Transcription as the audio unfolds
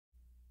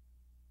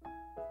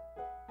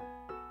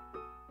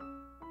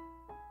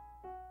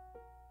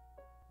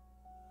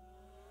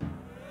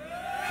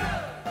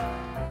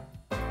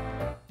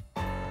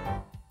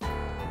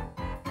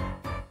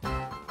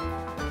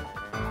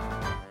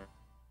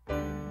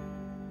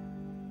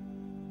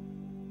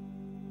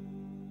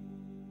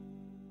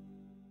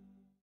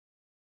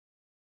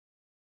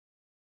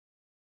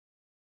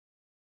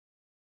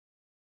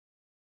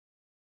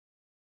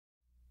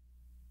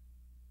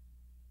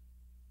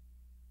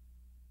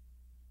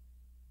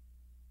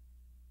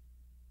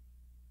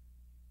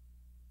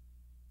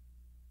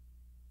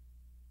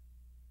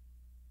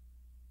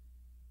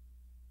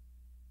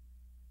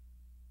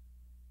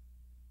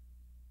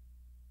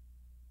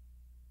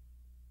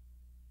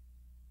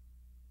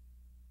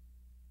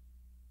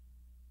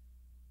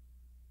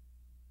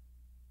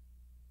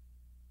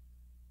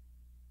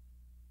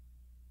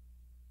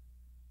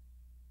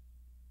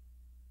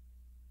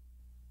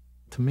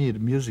to me, the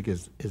music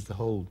is the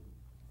whole,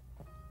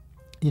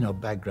 you know,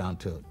 background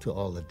to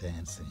all the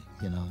dancing,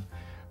 you know.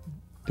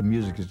 The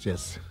music is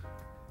just,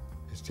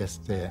 it's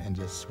just there and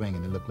just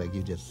swinging. It look like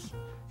you just,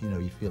 you know,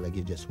 you feel like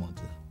you just want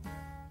to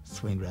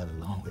swing right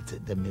along with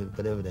it.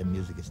 Whatever that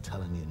music is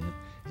telling you,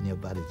 and your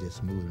body's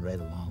just moving right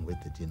along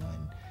with it, you know,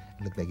 and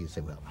it look like you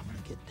say, well, I'm gonna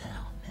get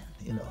down, man,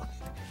 you know,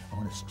 I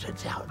wanna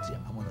stretch out,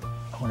 Jim, I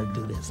wanna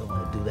do this, I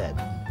wanna do that.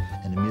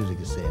 And the music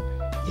is saying,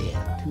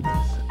 yeah, do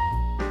this.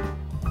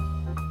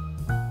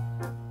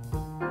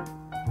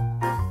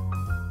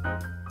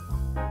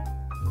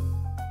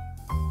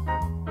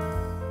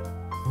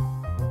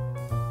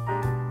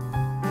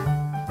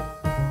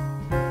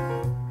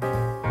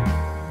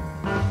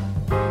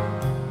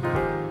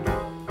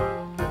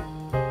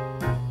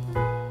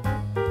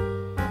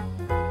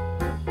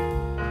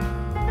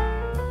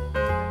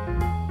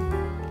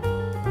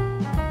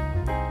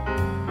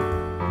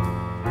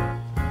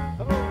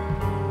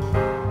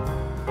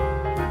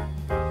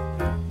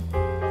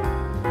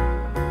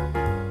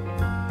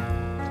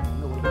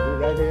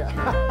 Right here.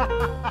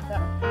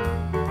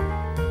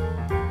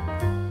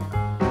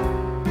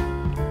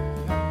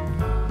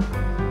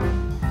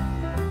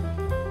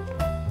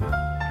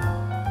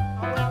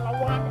 Well, I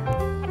want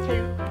to,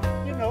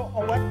 you know,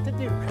 what to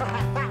do.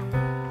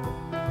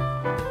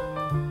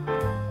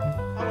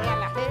 Well,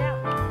 here,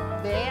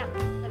 there,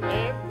 and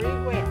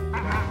everywhere.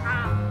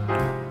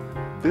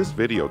 This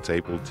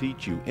videotape will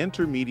teach you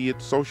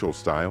intermediate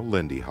social-style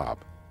Lindy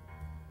Hop.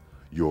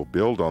 You'll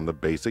build on the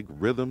basic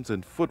rhythms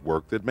and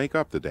footwork that make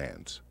up the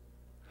dance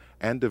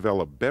and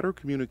develop better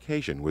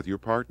communication with your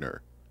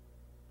partner.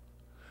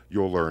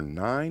 You'll learn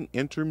 9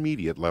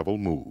 intermediate level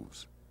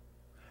moves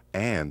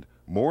and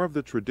more of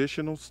the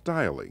traditional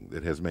styling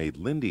that has made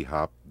Lindy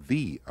Hop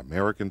the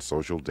American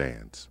social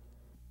dance.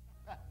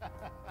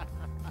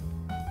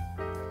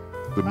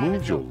 The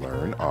moves you'll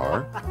learn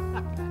are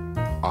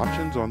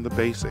options on the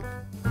basic,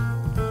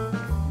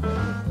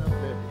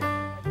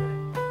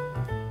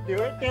 Do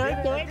it, do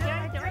it, do it, do it.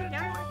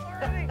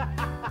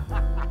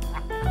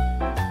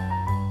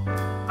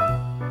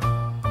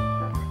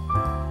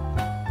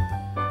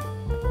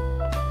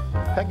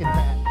 Pecking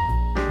back.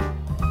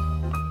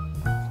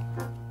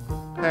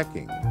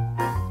 pecking,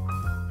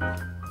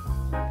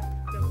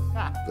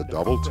 the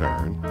double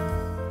turn,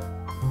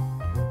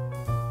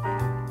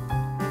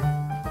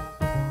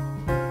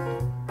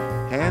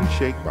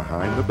 handshake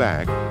behind the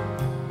back,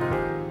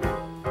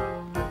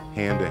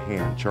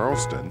 hand-to-hand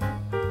Charleston,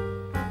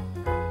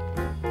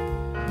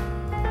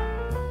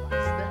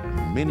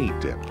 mini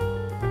dip,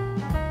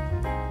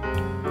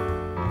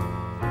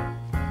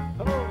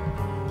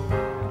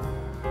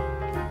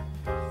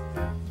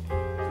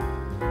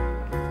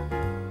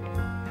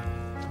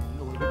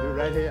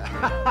 right here.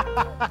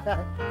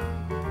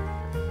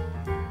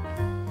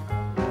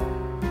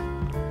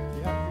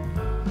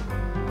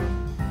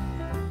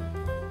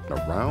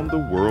 around the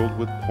world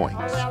with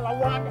points. Well, I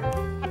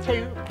want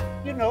to,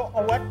 you know,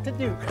 what to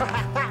do.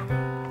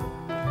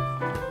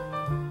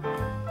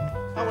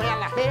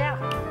 Well, here,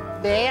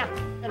 there,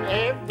 and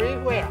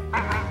everywhere.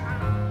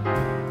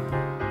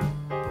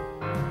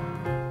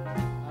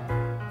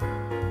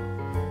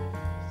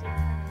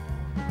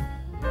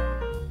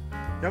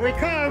 Here we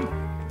come.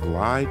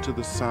 Glide to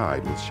the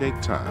side with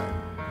shake time.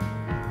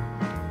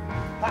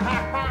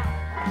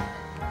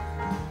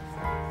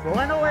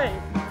 Going away.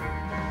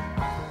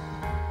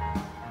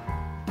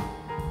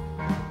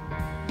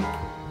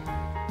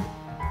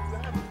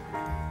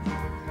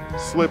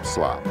 Slip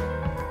slop.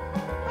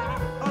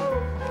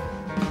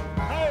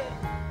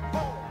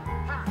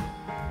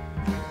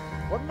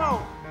 One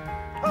more.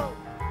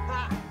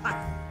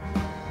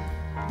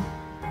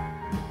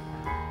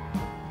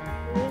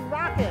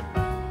 Rock it.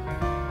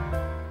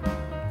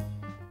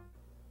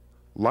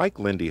 Like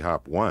Lindy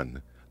Hop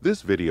 1,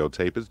 this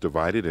videotape is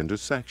divided into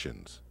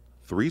sections,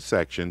 3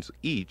 sections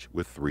each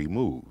with 3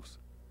 moves.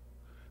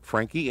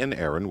 Frankie and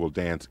Erin will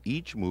dance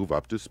each move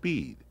up to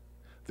speed,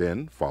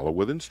 then follow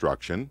with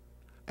instruction,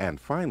 and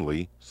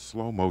finally,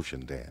 slow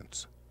motion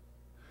dance.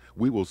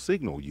 We will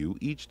signal you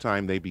each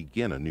time they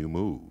begin a new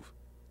move.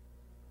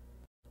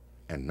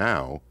 And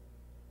now,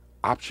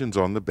 options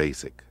on the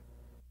basic.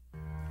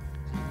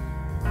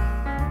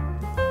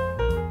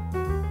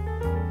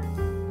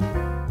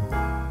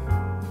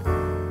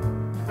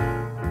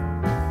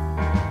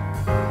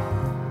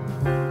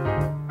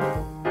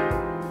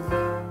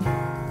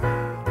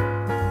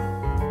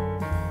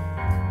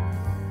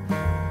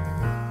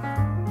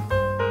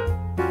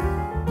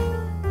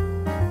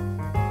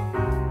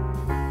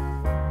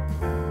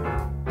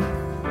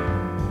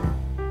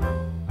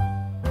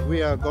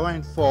 We are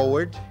going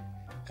forward,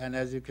 and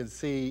as you can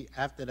see,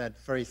 after that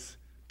first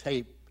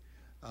tape,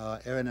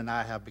 Erin and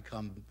I have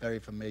become very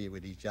familiar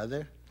with each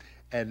other.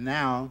 And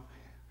now,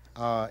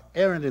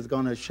 Erin is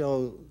going to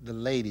show the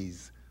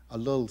ladies a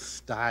little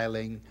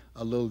styling,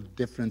 a little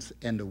difference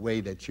in the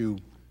way that you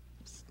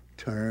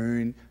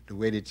turn, the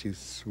way that you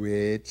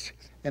switch,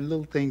 and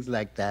little things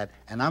like that.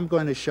 And I'm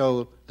going to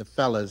show the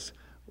fellas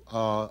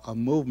a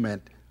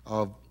movement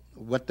of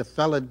what the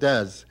fella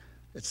does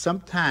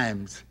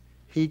Sometimes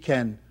he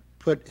can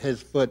put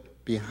his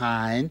foot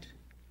behind,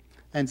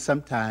 and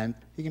sometimes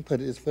he can put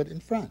his foot in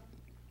front.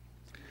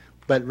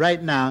 But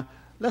right now,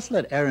 let's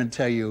let Erin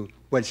tell you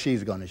what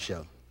she's going to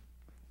show.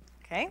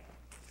 Okay.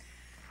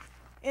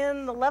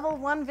 In the level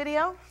 1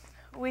 video,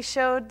 we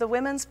showed the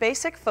women's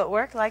basic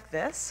footwork like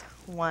this.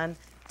 1,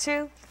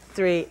 2,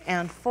 3,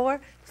 and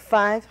 4,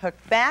 5, hook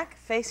back,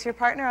 face your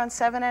partner on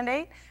 7 and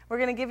 8. We're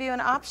going to give you an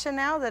option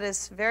now that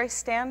is very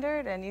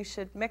standard, and you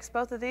should mix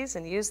both of these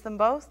and use them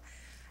both.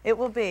 It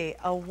will be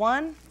a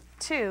 1,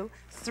 2,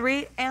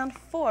 3, and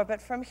 4.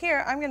 But from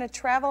here, I'm going to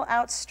travel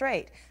out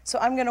straight. So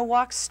I'm going to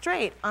walk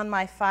straight on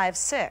my 5,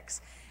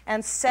 6.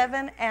 And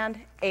 7 and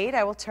 8,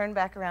 I will turn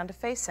back around to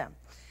face him.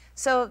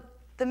 So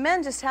the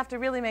men just have to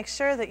really make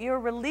sure that you're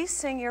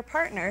releasing your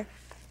partner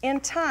in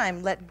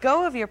time. Let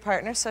go of your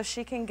partner so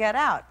she can get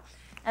out.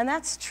 And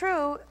that's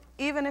true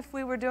even if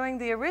we were doing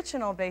the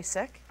original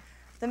basic.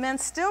 The men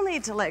still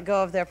need to let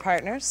go of their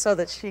partners so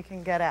that she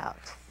can get out.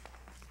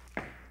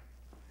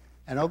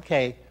 And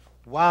okay,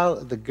 while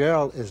the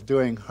girl is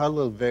doing her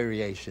little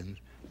variation,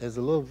 there's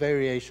a little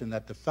variation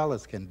that the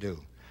fellas can do.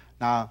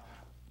 Now,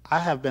 I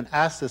have been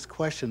asked this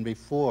question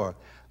before.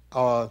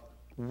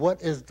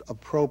 What is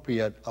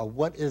appropriate, or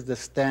what is the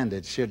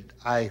standard? Should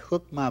I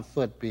hook my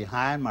foot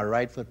behind, my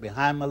right foot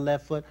behind my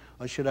left foot,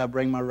 or should I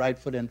bring my right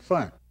foot in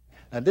front?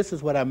 Now, this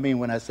is what I mean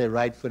when I say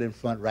right foot in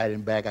front, right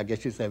in back. I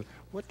guess you say,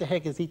 what the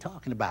heck is he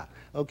talking about?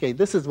 Okay,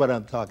 this is what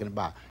I'm talking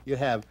about. You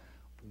have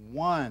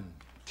 1,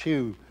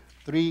 2,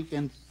 3,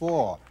 and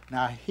 4.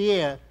 Now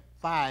here,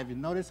 5, you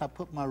notice I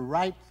put my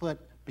right foot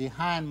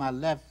behind my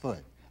left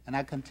foot, and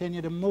I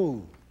continue to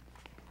move.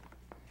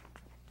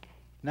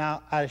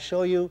 Now I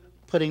show you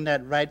putting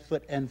that right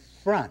foot in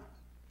front.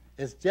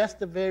 It's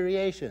just a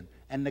variation,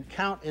 and the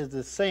count is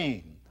the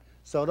same.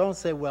 So don't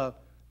say, well,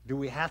 do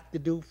we have to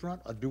do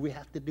front or do we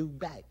have to do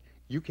back?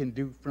 You can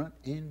do front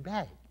and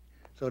back.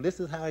 So this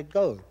is how it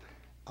goes.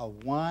 A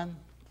 1,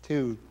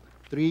 2,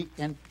 3,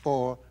 and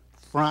 4,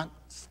 front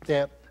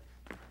step.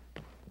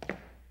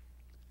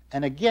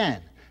 And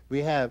again,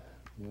 we have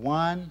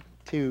 1,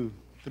 2,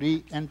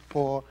 3, and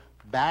 4,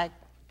 back.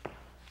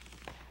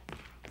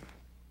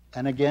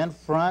 And again,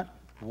 front,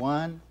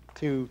 1,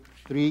 2,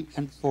 3,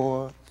 and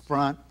 4,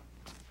 front.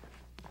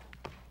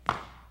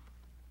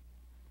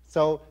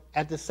 So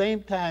at the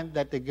same time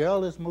that the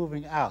girl is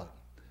moving out,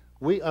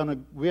 we are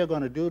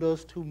going to do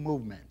those two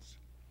movements,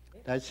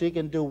 that she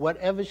can do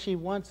whatever she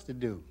wants to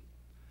do,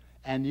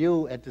 and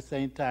you at the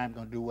same time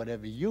going to do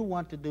whatever you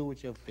want to do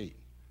with your feet.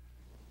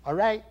 All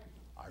right?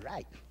 All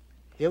right.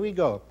 Here we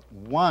go.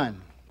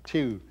 1,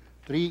 2,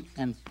 3,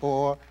 and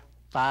 4,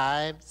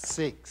 5,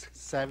 6,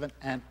 7,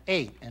 and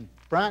 8. In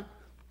front,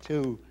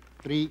 2,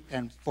 3,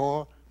 and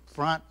 4,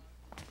 front,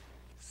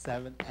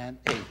 7, and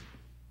 8.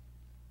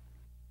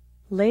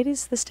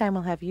 Ladies, this time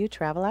we'll have you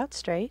travel out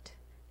straight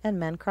and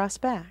men cross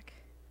back.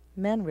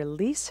 Men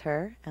release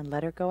her and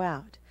let her go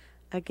out.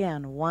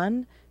 Again,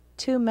 1,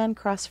 2 men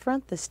cross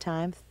front this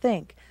time.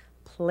 Think,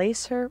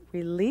 place her,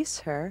 release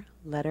her,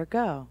 let her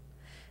go.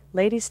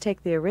 Ladies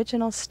take the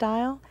original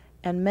style,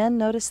 and men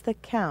notice the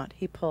count.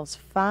 He pulls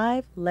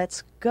 5,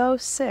 lets go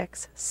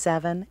 6,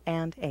 7,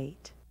 and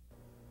 8.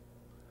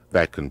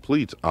 That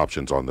completes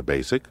options on the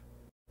basic.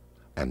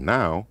 And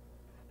now,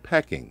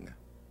 pecking.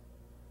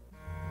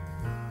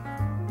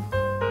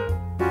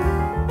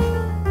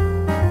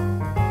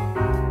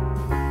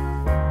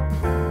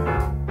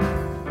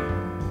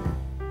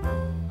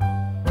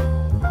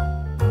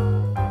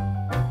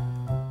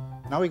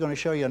 Now we're going to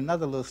show you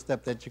another little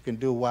step that you can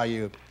do while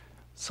you're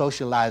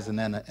socializing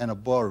in a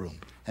ballroom.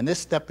 And this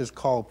step is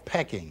called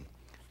pecking.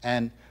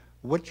 And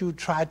what you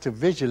try to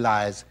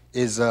visualize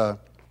is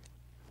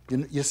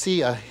you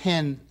see a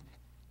hen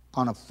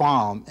on a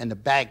farm in the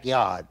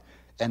backyard,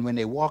 and when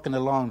they're walking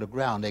along the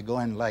ground, they're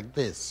going like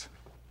this.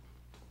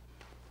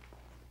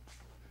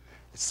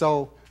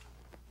 So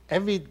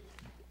every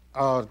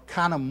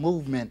kind of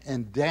movement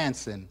in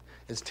dancing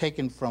is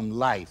taken from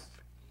life,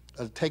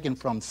 taken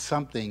from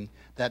something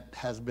that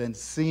has been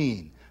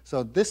seen.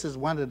 So this is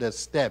one of the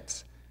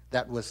steps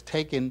that was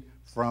taken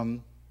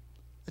from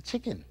a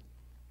chicken.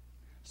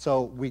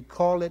 So we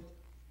call it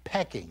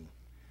pecking.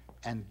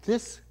 And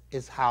this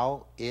is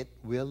how it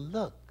will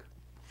look.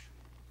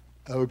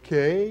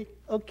 Okay,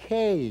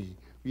 okay.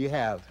 We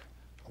have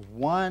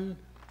 1,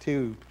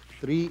 2,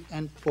 3,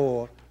 and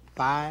 4,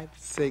 5,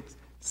 6,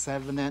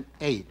 7, and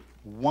 8.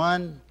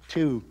 1,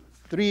 2,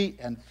 3,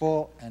 and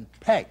 4, and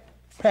peck,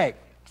 peck,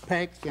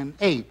 peck, and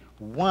 8.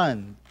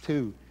 1,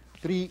 2,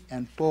 3,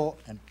 and 4,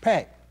 and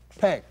peck,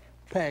 peck,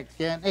 peck,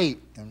 and 8.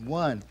 And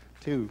 1,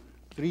 2,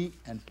 3,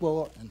 and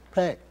 4, and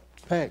peck,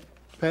 peck,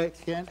 peck,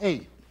 and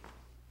 8.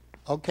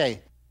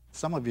 Okay,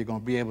 some of you are going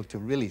to be able to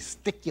really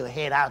stick your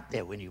head out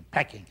there when you're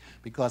pecking,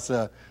 because,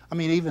 I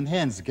mean, even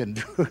hens can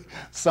do,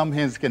 some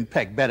hens can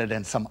peck better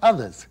than some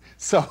others.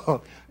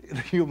 So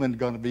the human's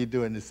going to be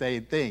doing the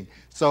same thing.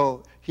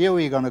 So here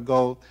we're going to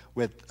go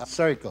with a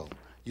circle.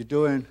 You're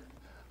doing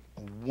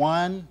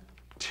 1,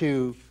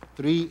 2,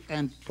 3,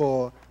 and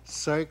 4,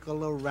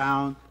 circle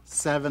around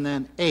 7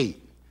 and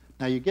 8.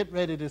 Now you get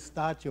ready to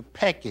start your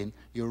pecking.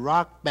 You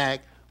rock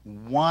back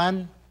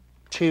 1,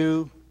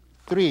 2,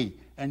 3,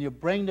 and you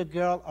bring the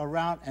girl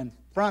around in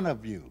front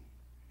of you.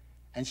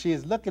 And she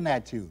is looking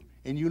at you,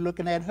 and you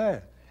looking at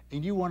her,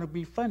 and you want to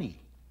be funny.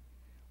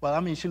 Well, I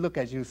mean, she look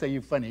at you and say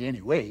you're funny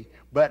anyway,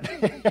 but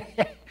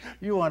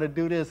you want to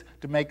do this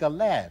to make her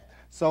laugh.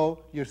 So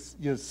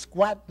you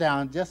squat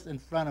down just in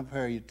front of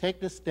her. You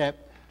take the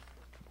step.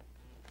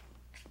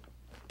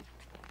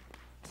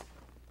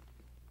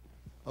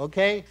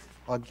 Okay?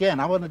 Again,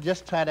 I want to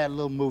just try that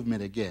little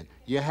movement again.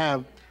 You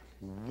have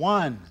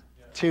 1,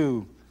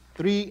 2,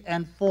 3,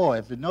 and 4.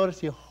 If you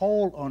notice, you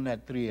hold on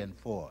that 3 and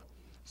 4.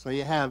 So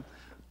you have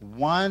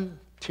 1,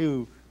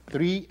 2,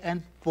 3,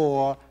 and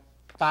 4,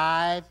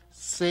 5,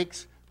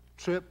 6,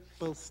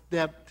 triple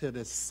step to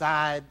the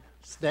side,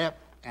 step,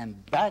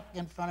 and back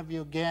in front of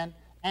you again,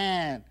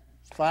 and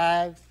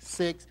 5,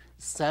 6,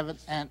 7,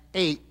 and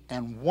 8,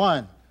 and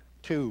 1,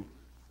 2,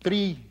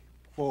 3,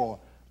 4,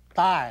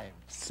 5,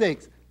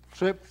 6,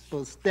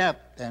 triple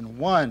step, and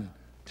 1,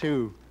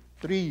 2,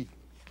 3,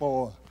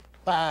 4,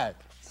 5,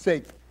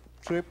 6,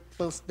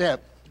 triple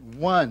step,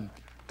 1,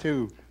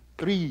 2,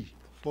 3,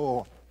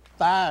 4,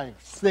 5,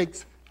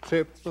 6,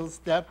 triple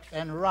step,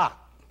 and rock.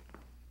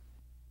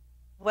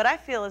 What I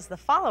feel as the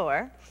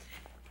follower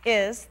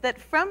is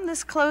that from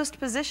this closed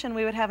position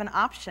we would have an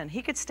option.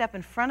 He could step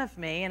in front of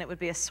me and it would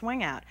be a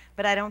swing out,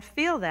 but I don't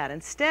feel that.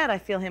 Instead, I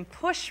feel him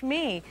push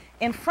me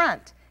in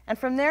front, and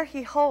from there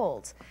he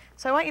holds.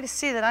 So I want you to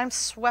see that I'm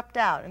swept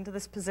out into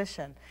this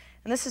position.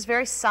 And this is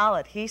very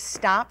solid. He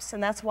stops,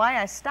 and that's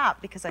why I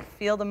stop, because I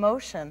feel the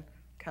motion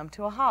come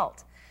to a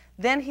halt.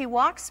 Then he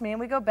walks me, and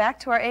we go back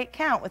to our 8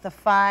 count with a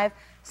 5,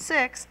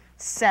 6,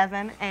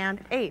 7,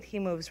 and 8. He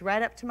moves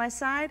right up to my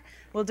side.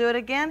 We'll do it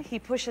again. He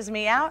pushes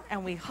me out,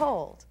 and we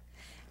hold.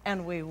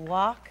 And we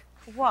walk,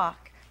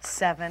 walk,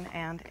 7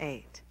 and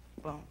 8.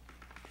 Boom.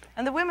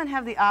 And the women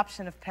have the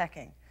option of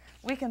pecking.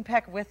 We can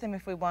peck with him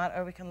if we want,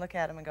 or we can look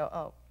at him and go,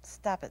 oh,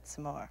 stop it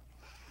some more.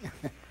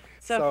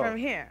 So from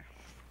here,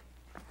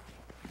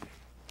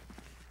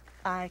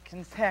 I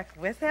can peck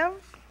with him.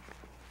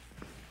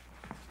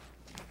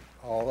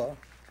 Or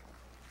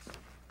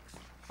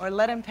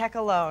let him peck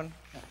alone.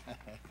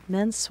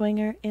 Men's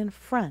swinger in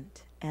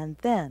front, and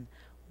then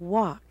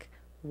walk,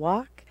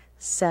 walk,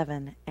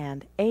 7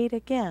 and 8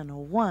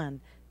 again. 1,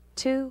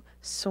 2,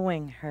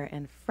 swing her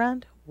in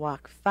front,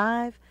 walk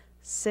 5,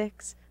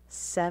 6,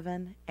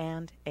 7,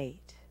 and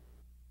 8.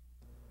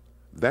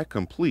 That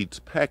completes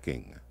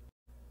pecking.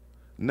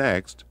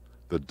 Next,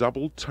 the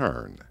double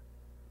turn.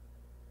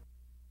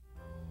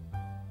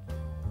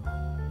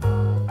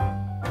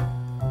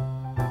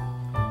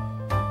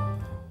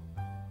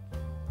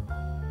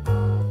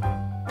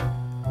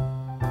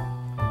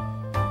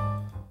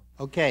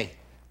 Okay,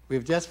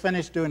 we've just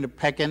finished doing the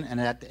pecking,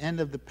 and at the end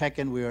of the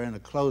pecking, we are in a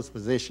closed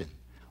position.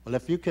 Well,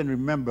 if you can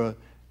remember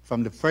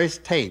from the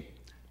first tape,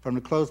 from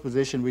the closed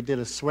position, we did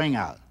a swing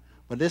out.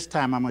 But this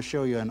time, I'm going to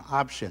show you an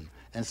option.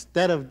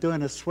 Instead of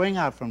doing a swing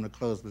out from the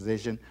closed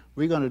position,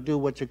 we're going to do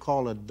what you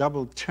call a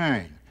double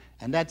turn.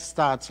 And that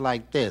starts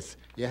like this.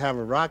 You have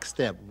a rock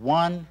step,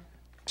 1,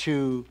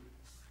 2,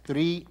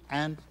 3,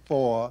 and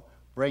 4.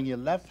 Bring your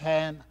left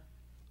hand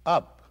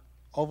up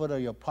over to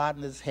your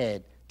partner's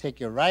head. Take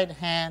your right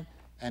hand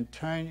and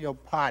turn your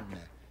partner.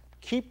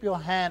 Keep your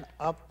hand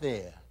up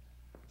there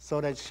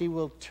so that she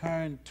will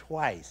turn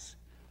twice.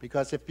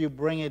 Because if you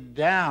bring it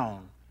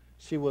down,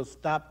 she will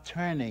stop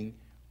turning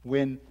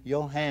when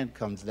your hand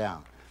comes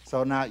down.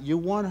 So now you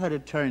want her to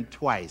turn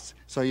twice.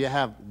 So you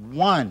have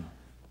 1,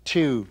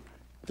 2,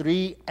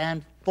 3,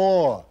 and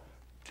 4.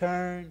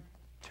 Turn,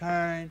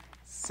 turn,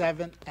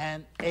 7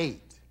 and 8.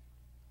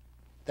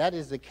 That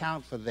is the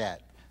count for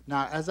that.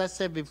 Now, as I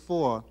said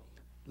before,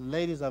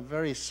 ladies are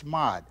very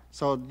smart.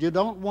 So you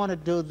don't want to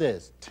do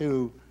this.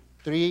 2,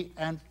 3,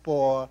 and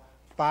 4,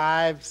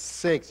 5,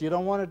 6. You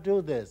don't want to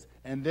do this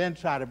and then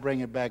try to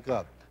bring it back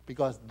up,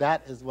 because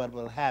that is what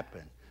will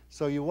happen.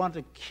 So you want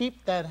to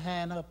keep that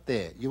hand up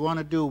there. You want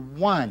to do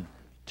 1,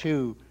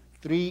 2,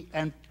 3,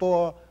 and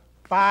 4,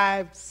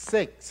 5,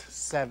 6,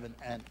 7,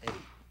 and 8.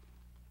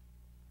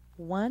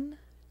 1,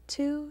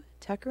 2,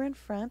 tuck her in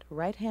front,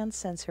 right hand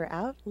sends her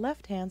out,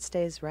 left hand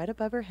stays right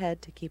above her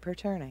head to keep her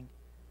turning.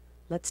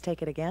 Let's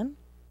take it again.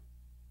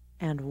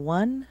 And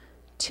 1,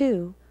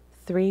 2,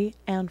 3,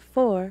 and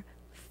 4,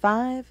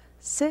 5,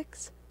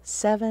 6,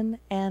 7,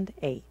 and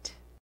 8.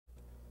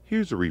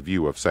 Here's a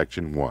review of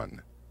Section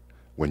 1.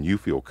 When you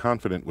feel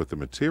confident with the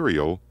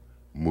material,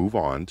 move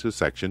on to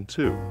Section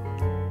 2.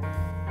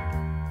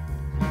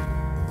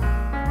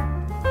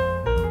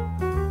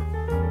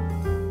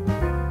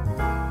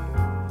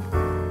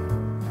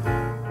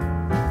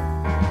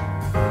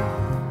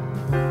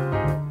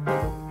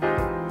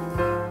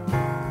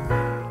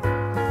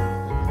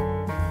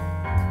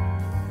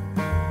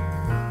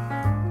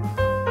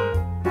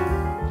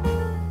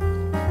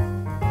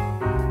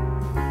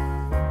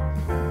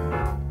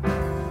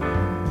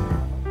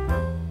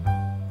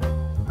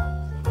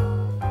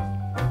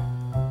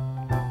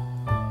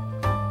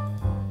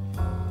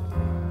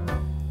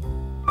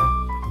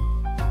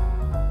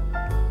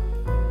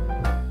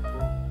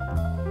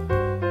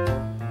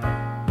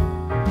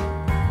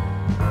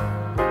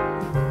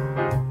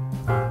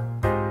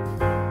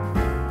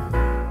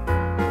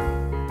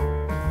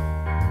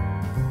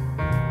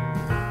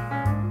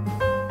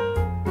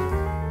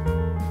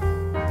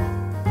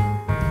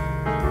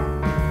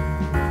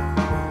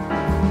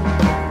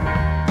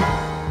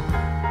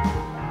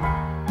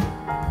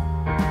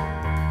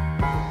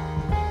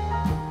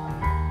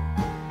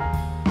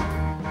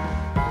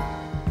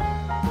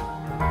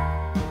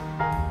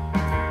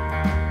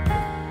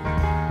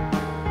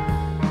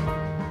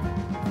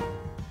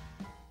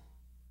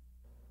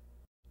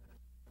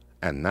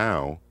 And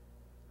now,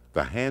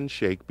 the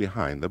handshake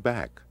behind the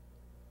back.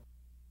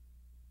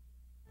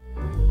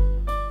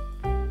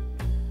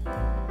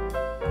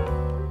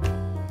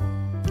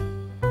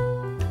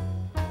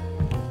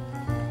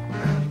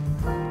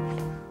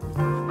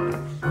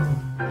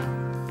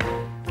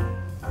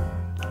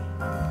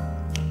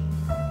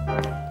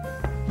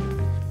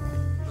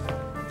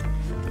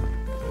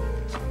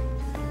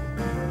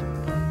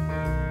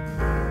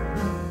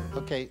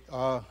 Okay,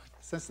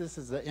 since this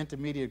is an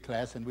intermediate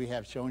class and we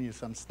have shown you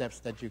some steps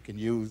that you can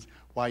use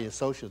while you're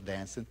social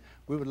dancing,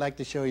 we would like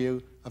to show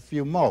you a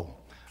few more.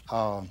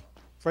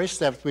 First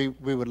steps we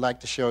would like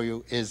to show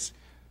you is,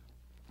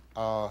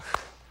 well,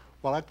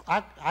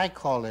 I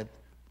call it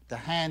the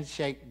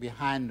handshake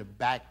behind the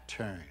back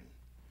turn.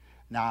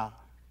 Now,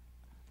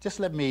 just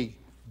let me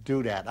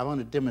do that. I want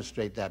to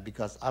demonstrate that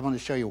because I want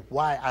to show you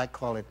why I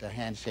call it the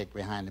handshake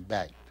behind the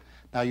back.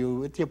 Now, you're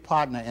with your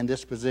partner in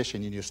this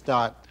position and you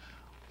start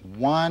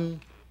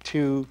 1,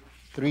 2,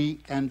 3,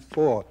 and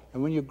 4.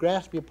 And when you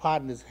grasp your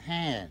partner's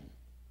hand,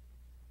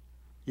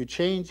 you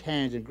change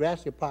hands and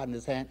grasp your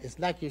partner's hand, it's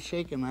like you're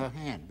shaking her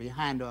hand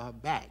behind her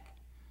back.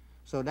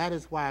 So that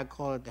is why I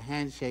call it the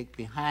handshake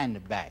behind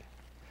the back.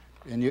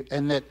 And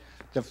that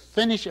the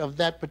finish of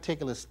that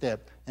particular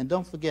step, and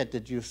don't forget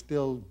that you're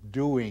still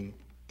doing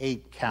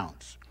 8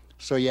 counts.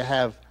 So you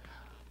have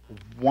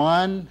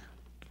 1,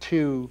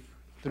 2,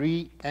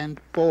 3,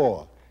 and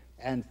 4,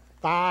 and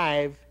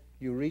 5,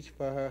 you reach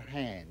for her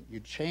hand.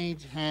 You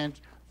change hands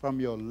from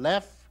your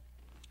left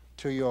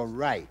to your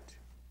right.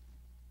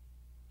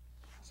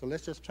 So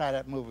let's just try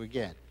that move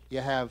again. You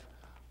have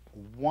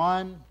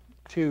 1,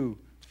 2,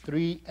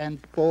 3, and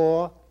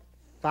 4,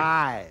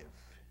 5.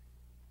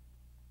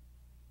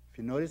 If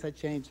you notice, I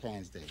changed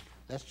hands there.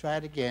 Let's try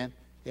it again.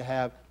 You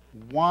have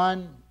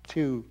 1,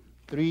 2,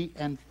 3,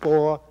 and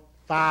 4,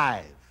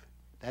 5.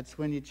 That's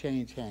when you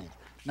change hands.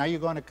 Now you're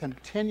going to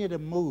continue to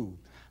move.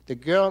 The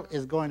girl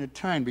is going to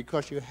turn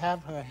because you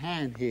have her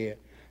hand here.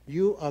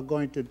 You are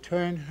going to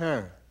turn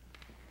her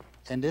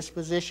in this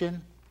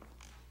position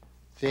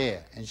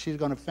there, and she's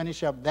going to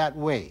finish up that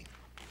way.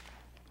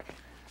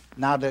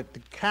 Now the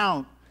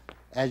count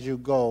as you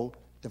go,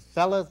 the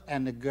fellas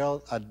and the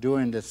girls are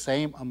doing the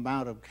same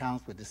amount of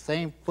counts with the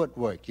same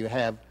footwork. You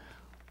have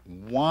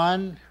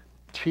 1,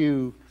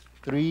 2,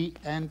 3,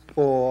 and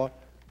 4,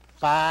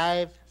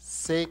 5,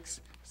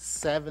 6,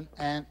 7,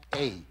 and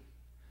 8.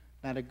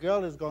 Now the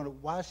girl is going to,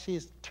 while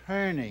she's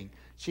turning,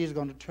 she's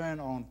going to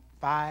turn on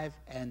 5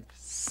 and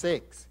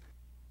 6.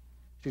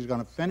 She's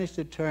going to finish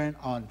the turn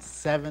on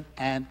 7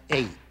 and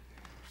 8.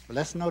 But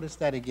let's notice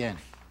that again.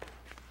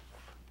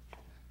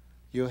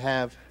 You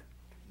have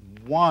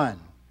 1,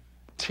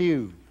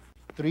 2,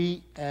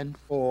 3, and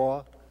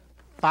 4,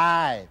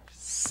 5,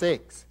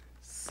 6,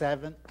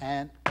 7,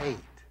 and 8.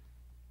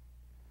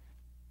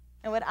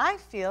 And what I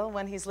feel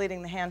when he's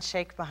leading the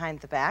handshake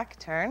behind the back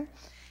turn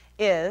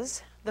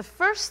is the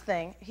first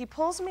thing, he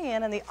pulls me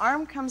in and the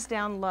arm comes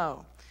down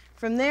low.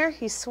 From there,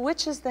 he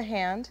switches the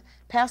hand,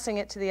 passing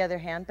it to the other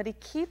hand, but he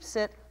keeps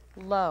it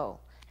low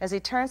as he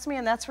turns me,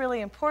 and that's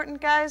really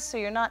important, guys, so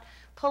you're not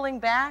pulling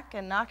back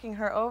and knocking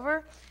her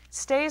over.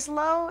 Stays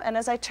low, and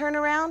as I turn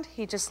around,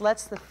 he just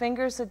lets the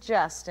fingers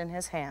adjust in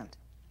his hand.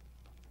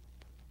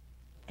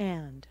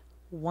 And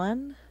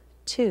 1,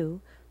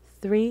 2,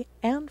 3,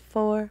 and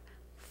 4,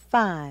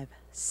 5,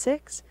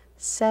 6,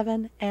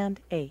 7, and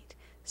 8.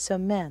 So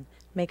men,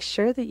 make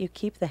sure that you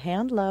keep the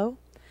hand low.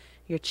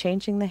 You're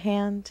changing the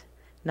hand,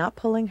 not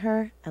pulling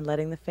her, and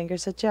letting the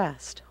fingers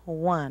adjust.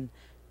 1,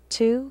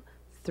 2,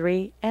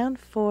 3, and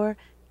 4.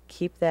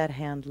 Keep that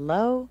hand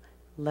low,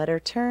 let her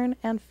turn,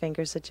 and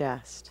fingers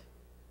adjust.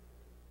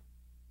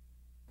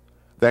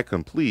 That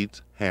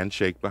completes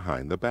handshake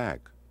behind the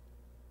back.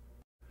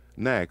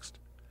 Next,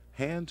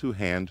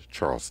 hand-to-hand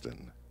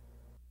Charleston.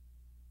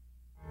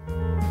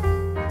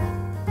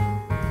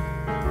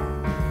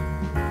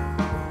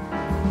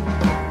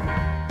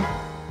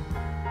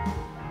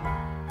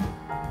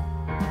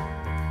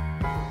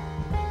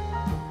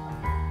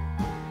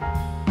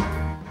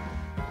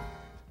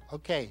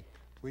 Okay,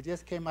 we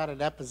just came out of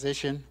that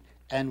position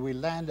and we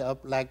land up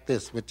like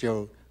this with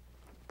your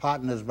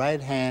partner's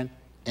right hand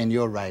and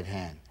your right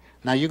hand.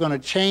 Now you're going to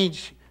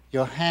change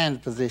your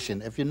hand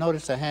position. If you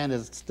notice, the hand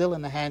is still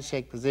in the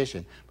handshake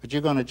position, but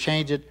you're going to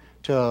change it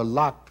to a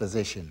lock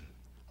position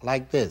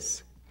like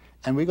this.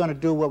 And we're going to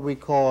do what we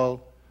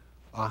call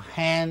a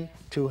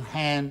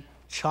hand-to-hand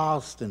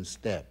Charleston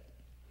step.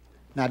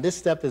 Now this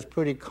step is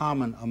pretty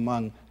common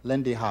among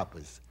Lindy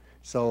hoppers,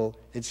 so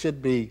it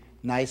should be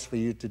nice for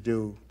you to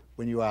do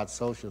when you're out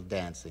social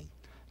dancing.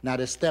 Now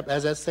the step,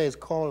 as I say, is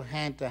called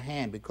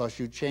hand-to-hand because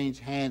you change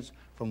hands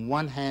from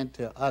one hand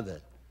to the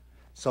other.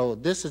 So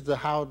this is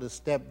how the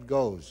step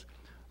goes.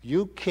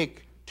 You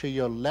kick to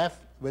your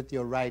left with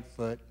your right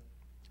foot.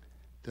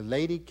 The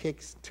lady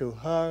kicks to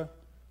her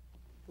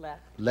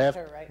left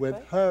with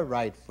her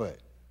right foot.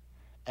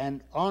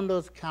 And on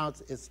those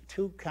counts, it's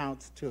 2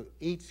 counts to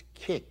each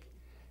kick.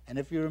 And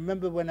if you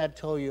remember when I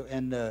told you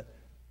in the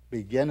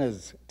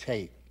beginner's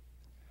tape,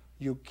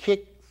 you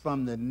kick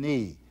from the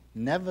knee.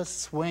 never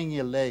swing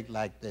your leg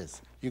like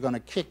this. You're going to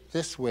kick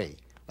this way,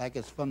 like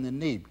it's from the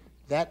knee.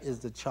 That is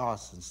the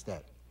Charleston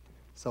step.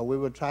 So we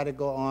will try to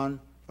go on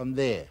from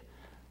there.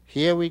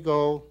 Here we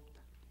go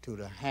to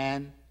the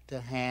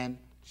hand-to-hand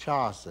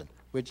Charleston,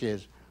 which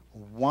is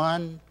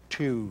 1,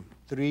 2,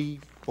 3,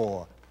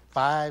 4,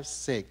 5,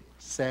 6,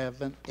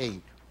 7,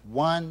 8.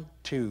 1,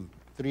 2,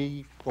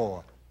 3,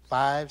 4,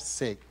 5,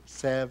 6,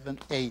 7,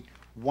 8.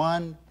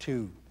 1,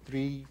 2,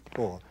 3,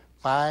 4,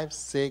 5,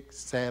 6,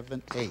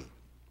 7, 8.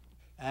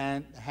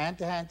 And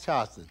hand-to-hand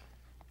Charleston.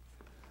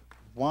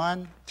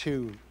 1,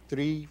 2,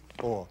 3,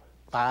 4,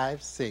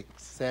 5,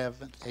 6,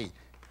 7, 8.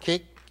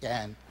 Kick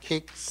and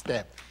kick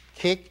step.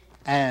 Kick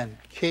and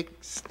kick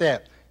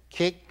step.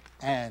 Kick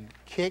and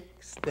kick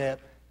step.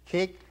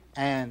 Kick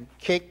and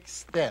kick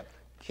step.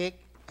 Kick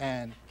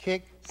and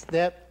kick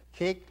step.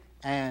 Kick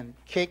and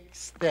kick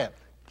step.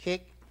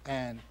 Kick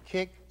and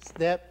kick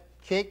step.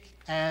 Kick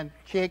and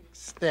kick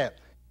step.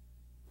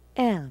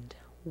 And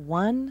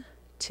 1,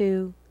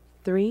 2,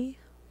 3,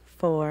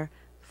 4,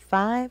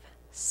 5,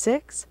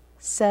 6,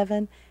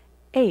 7,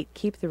 8.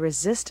 Keep the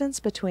resistance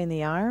between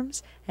the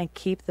arms and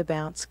keep the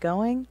bounce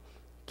going.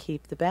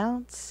 Keep the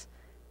bounce.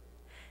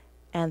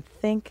 And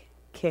think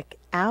kick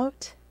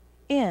out,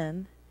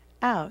 in,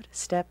 out,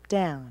 step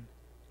down,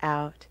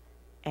 out,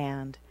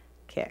 and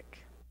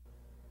kick.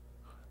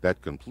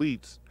 That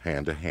completes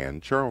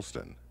hand-to-hand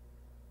Charleston.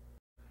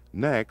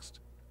 Next,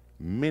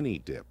 mini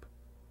dip.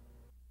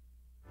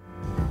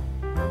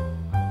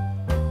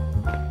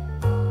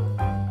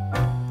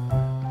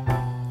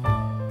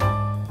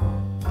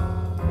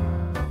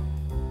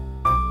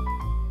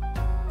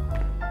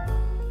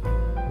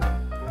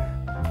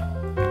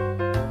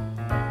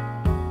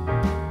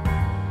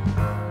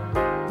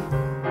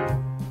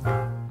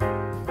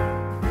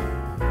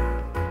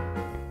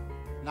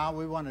 Now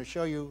we want to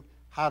show you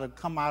how to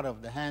come out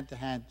of the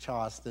hand-to-hand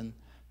Charleston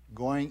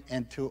going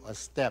into a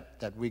step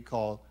that we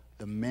call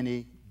the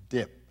mini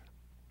dip.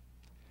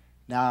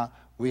 Now,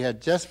 we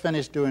had just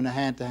finished doing the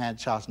hand-to-hand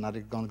Charleston. Now,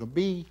 there's going to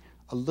be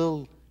a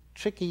little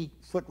tricky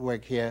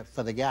footwork here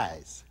for the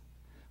guys.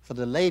 For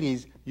the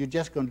ladies, you're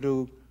just going to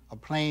do a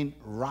plain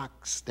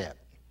rock step.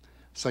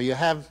 So you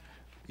have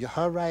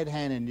her right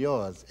hand in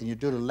yours, and you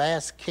do the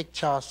last kick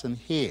Charleston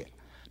here.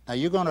 Now,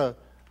 you're going to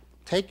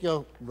take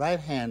your right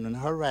hand and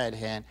her right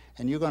hand,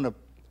 and you're going to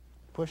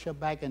push her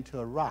back into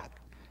a rock.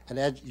 And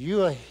as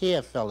you are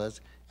here, fellas,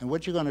 and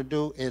what you're going to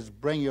do is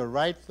bring your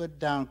right foot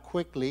down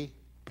quickly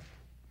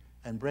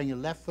and bring your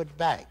left foot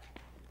back.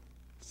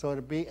 So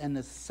it'll be in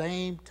the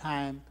same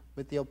time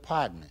with your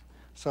partner.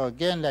 So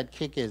again, that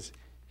kick is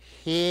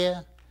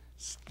here,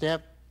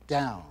 step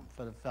down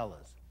for the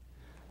fellas.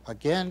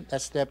 Again,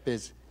 that step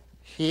is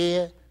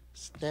here,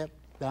 step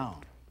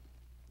down.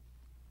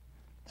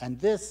 And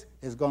this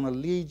is going to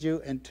lead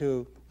you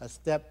into a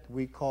step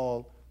we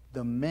call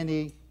the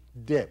mini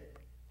dip.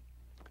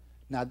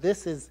 Now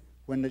this is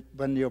when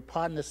your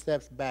partner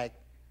steps back,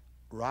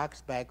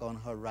 rocks back on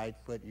her right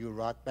foot, you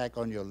rock back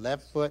on your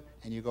left foot,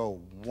 and you go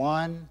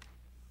 1,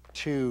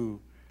 2,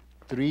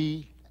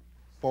 3,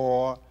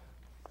 4,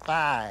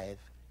 5,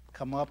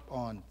 come up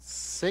on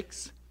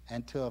 6,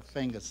 and to a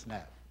finger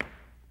snap.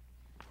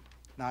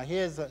 Now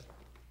here's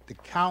the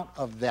count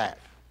of that.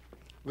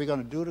 We're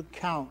going to do the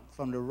count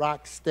from the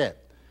rock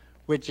step,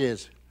 which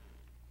is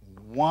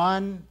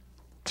 1,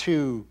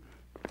 2,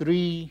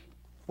 3,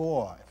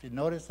 4. If you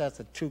notice, that's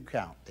a 2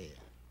 count there.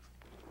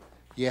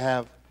 You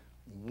have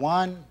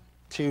 1,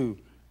 2,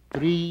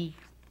 3,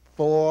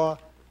 4,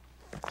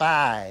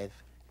 5,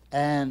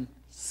 and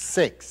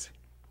 6.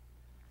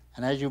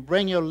 And as you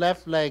bring your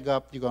left leg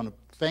up, you're going to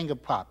finger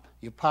pop.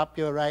 You pop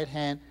your right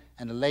hand,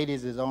 and the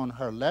ladies is on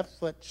her left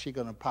foot. She's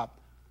going to pop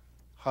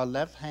her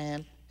left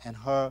hand, and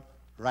her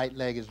right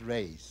leg is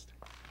raised.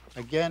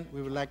 Again,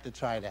 we would like to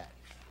try that.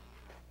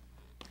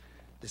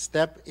 The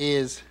step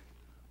is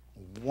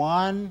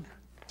 1,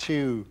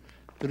 2,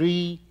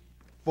 3,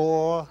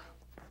 4,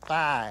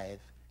 5,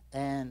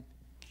 and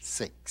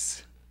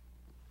 6.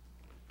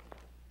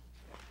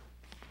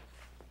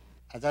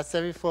 As I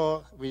said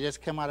before, we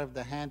just came out of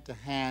the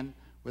hand-to-hand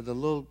with a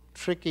little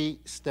tricky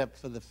step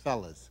for the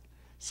fellas.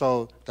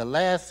 So the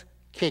last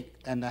kick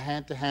and the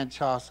hand-to-hand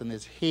Charleston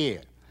is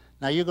here.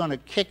 Now you're going to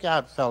kick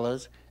out,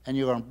 fellas, and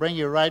you're going to bring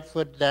your right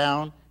foot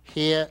down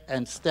here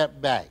and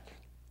step back.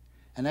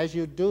 And as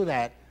you do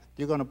that,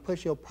 you're going to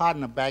push your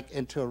partner back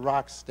into a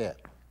rock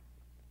step.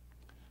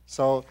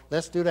 So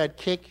let's do that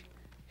kick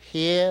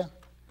here,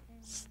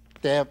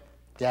 step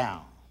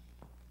down.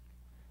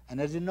 And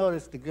as you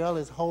notice, the girl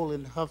is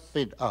holding her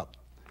feet up.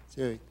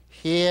 So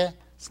here,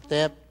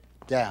 step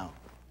down.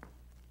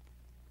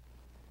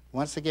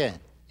 Once again,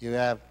 you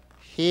have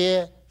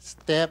here,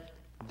 step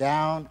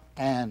down,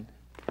 and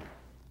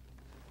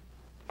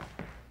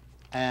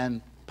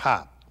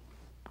pop.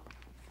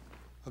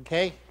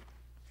 Okay?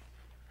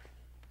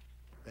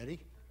 Ready?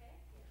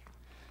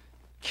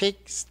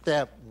 Kick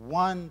step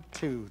 1,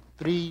 2,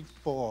 3,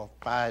 4,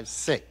 5,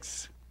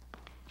 6.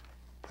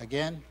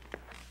 Again.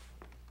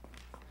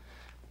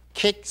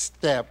 Kick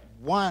step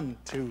 1,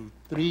 2,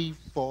 3,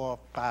 4,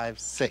 5,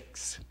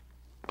 6.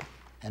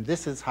 And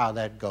this is how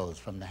that goes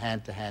from the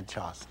hand-to-hand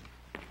Charleston.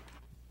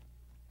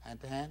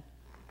 Hand-to-hand.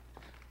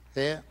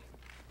 There.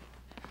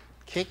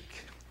 Kick,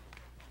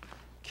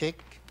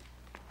 kick,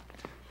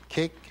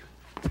 kick,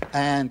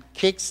 and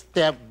kick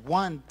step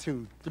 1,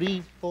 2,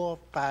 3, 4,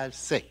 5,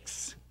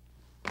 6.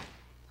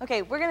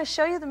 Okay, we're going to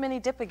show you the mini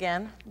dip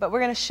again, but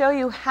we're going to show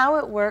you how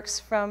it works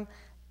from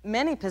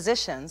many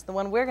positions. The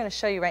one we're going to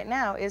show you right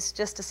now is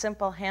just a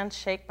simple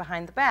handshake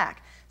behind the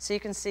back. So you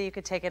can see you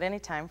could take it any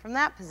time from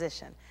that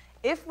position.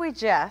 If we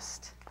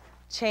just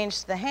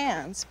change the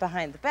hands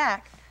behind the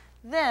back,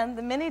 then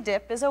the mini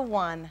dip is a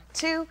 1,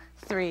 2,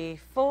 3,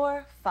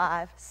 4,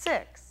 5,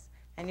 6,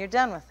 and you're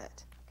done with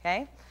it,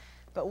 okay?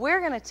 But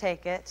we're going to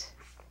take it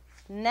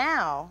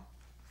now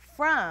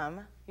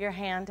from your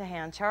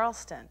hand-to-hand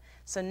Charleston.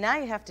 So now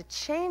you have to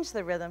change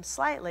the rhythm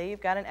slightly.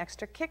 You've got an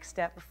extra kick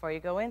step before you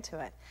go into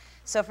it.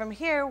 So from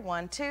here,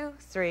 1, 2,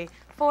 3,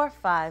 4,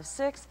 5,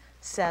 6,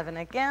 7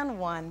 again,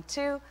 1,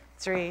 2,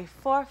 3,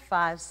 4,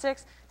 5,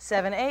 6,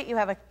 7, 8. You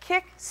have a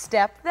kick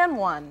step, then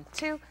 1,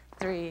 2,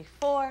 3,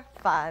 4,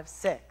 5,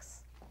 6.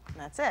 And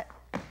that's it.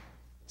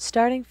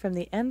 Starting from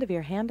the end of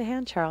your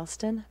hand-to-hand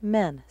Charleston,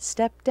 men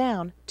step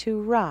down to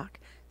rock.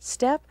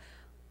 Step,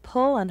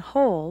 pull and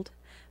hold,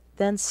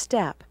 then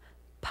step,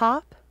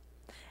 pop,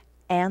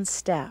 and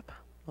step.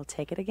 We'll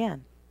take it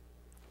again.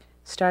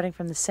 Starting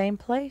from the same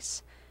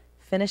place,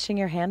 finishing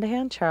your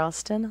hand-to-hand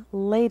Charleston,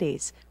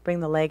 ladies, bring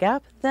the leg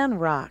up, then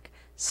rock.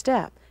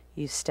 Step,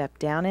 you step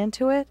down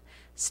into it,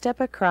 step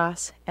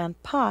across,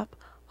 and pop,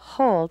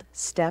 hold,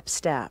 step,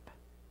 step.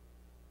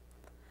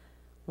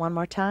 One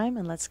more time,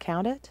 and let's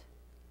count it.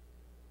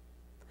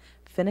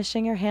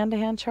 Finishing your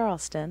hand-to-hand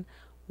Charleston,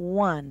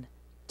 1,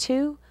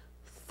 2,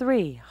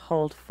 3,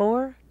 hold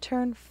 4,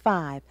 turn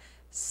 5,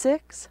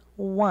 6,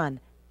 1,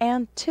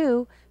 and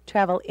 2,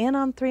 travel in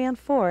on 3 and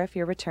 4 if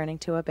you're returning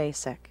to a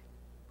basic.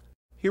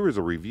 Here is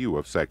a review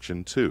of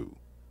Section 2.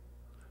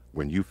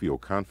 When you feel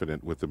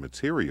confident with the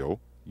material,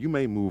 you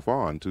may move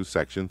on to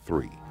Section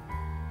 3.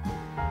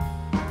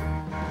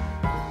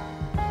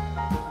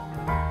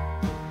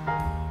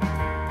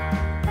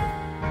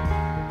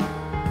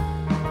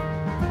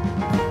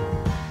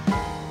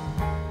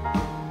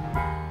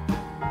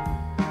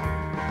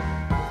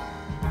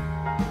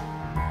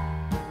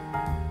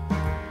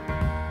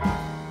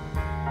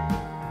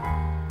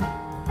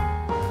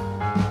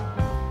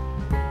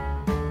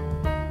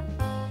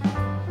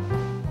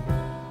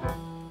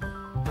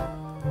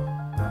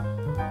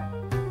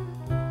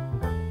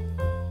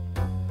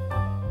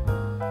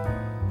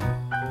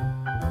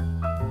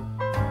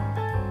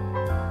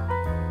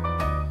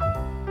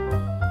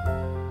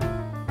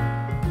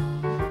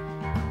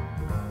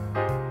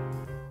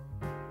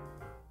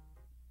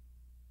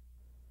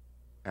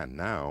 And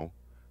now,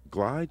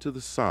 glide to the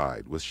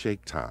side with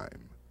shake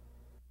time.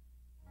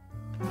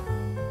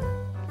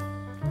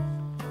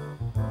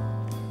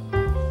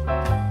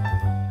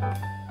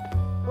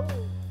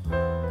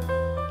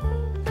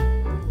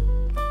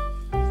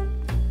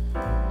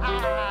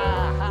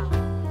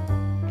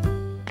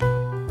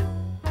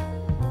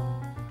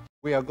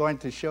 We are going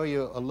to show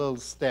you a little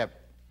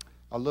step,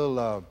 a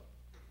little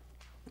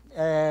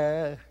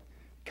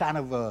kind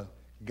of a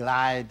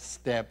glide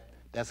step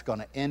that's going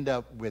to end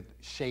up with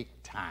shake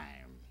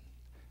time.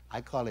 I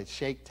call it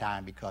shake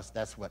time because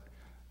that's what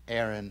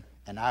Erin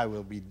and I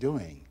will be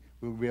doing.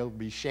 We will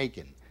be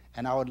shaking.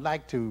 And I would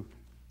like to,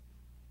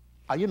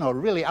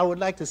 really, I would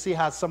like to see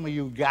how some of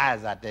you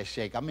guys out there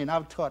shake. I mean,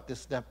 I've taught this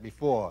stuff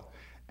before.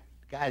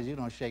 Guys, you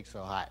don't shake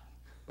so hot.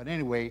 But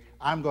anyway,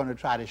 I'm going to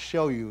try to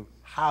show you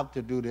how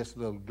to do this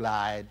little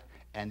glide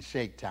and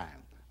shake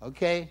time.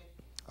 Okay?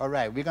 All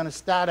right, we're going to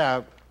start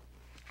out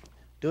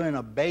doing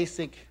a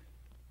basic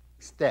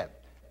step.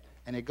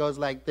 And it goes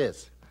like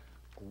this.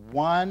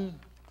 1,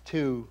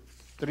 2,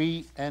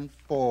 3, and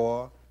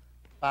 4,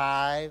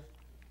 5,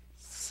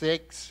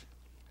 6,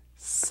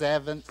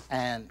 7,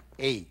 and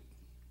 8.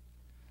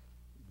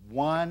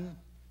 1,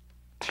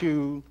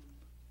 2,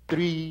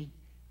 3,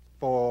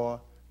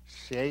 4,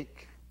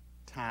 shake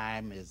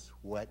time is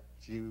what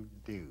you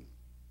do.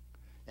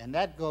 And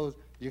that goes,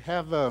 you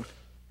have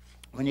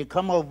when you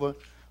come over,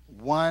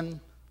 1,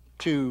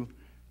 2,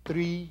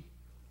 3,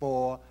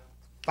 4,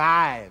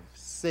 5,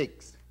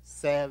 6,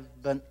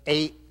 7,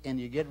 8, and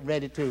you get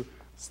ready to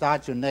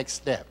start your next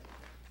step.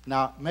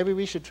 Now, maybe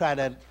we should try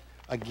that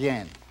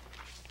again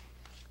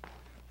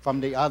from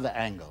the other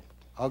angle,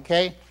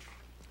 okay?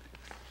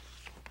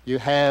 You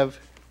have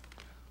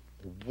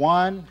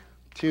 1,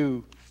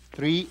 2,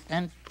 3,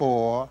 and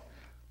 4,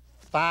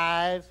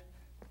 5,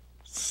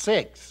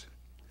 6,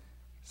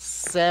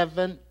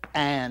 7,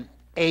 and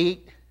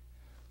 8,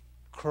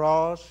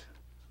 cross,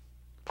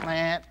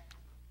 plant,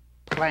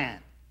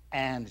 plant,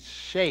 and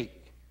shake.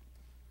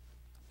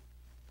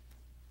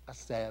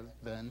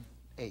 7,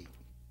 8.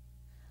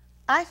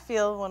 I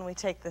feel when we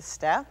take this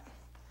step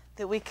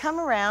that we come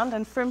around,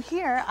 and from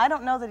here, I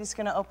don't know that he's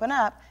going to open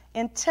up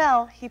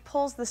until he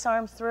pulls this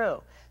arm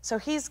through. So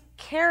he's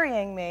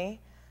carrying me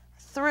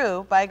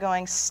through by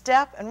going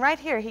step, and right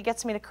here he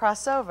gets me to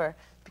cross over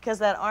because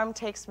that arm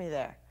takes me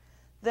there.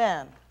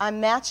 Then I'm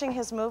matching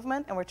his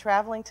movement and we're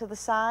traveling to the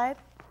side.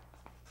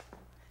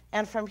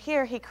 And from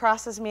here he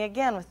crosses me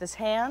again with his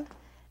hand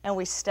and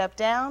we step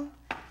down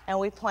and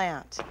we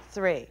plant.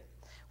 3.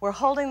 We're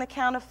holding the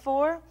count of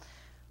 4.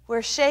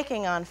 We're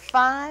shaking on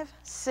 5,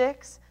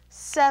 6,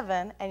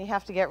 7, and you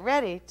have to get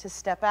ready to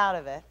step out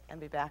of it and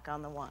be back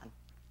on the 1.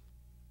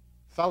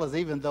 Fellas,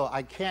 even though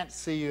I can't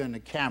see you in the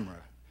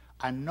camera,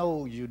 I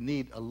know you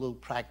need a little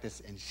practice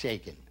in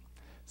shaking.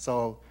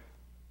 So,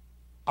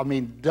 I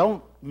mean,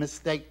 don't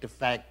mistake the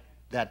fact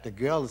that the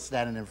girl is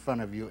standing in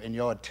front of you and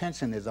your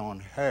attention is on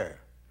her,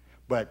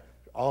 but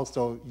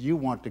also you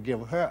want to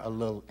give her a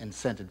little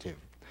incentive.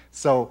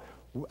 So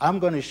I'm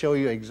going to show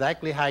you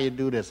exactly how you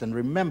do this, and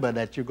remember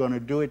that you're going to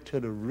do it to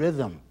the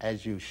rhythm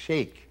as you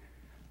shake.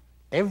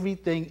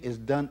 Everything is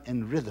done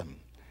in rhythm.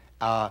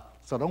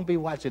 So don't be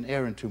watching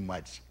Erin too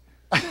much.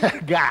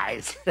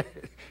 Guys,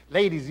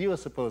 ladies, you are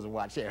supposed to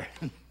watch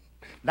Erin,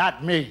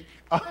 not me.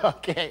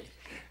 Okay,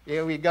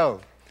 here we go.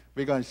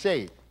 We're going to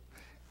shake.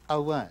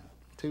 1,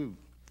 2,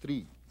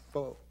 3,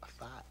 4,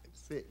 5,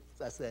 6,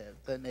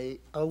 7,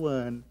 8.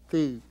 1,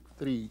 2,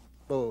 3,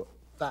 4,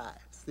 5,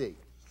 6,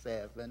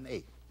 7,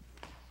 8.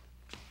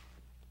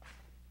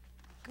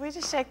 Can we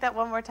just shake that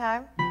one more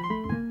time?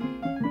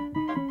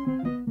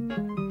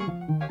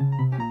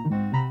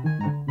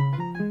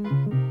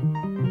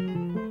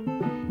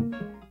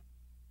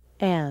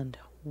 And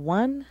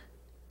 1,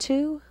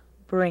 2,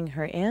 bring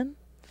her in,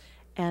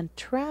 and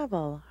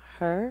travel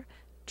her,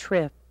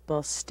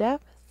 triple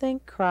step,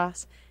 think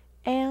cross,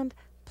 and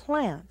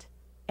plant,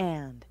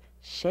 and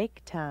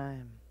shake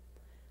time.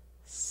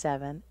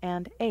 7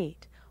 and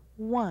 8.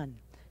 1,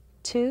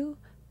 2,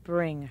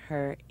 bring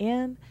her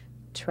in,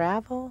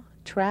 travel,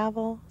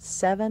 travel,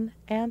 7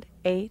 and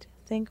 8,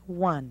 think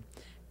 1,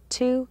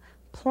 2,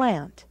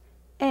 plant,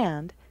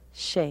 and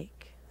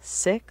shake.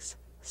 6,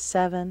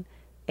 7,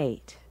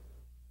 8.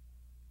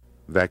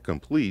 That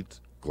completes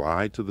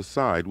glide to the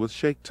side with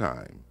shake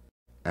time.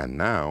 And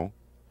now,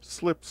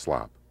 slip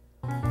slop.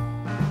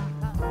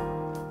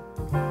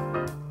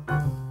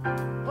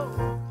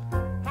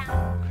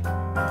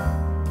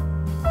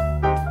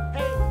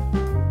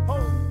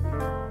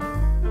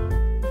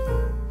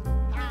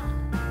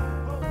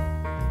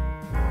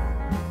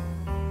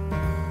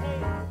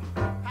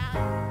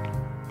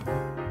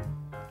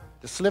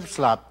 The slip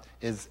slop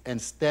is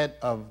instead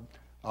of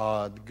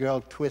the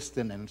girl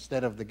twisting, and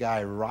instead of the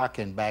guy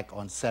rocking back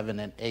on 7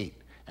 and 8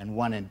 and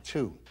 1 and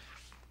 2.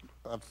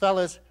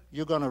 Fellas,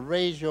 you're going to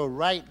raise your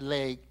right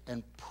leg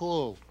and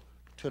pull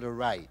to the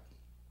right.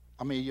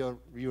 I mean,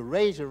 you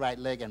raise your right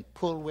leg and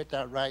pull with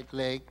that right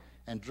leg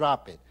and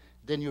drop it.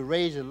 Then you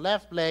raise your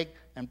left leg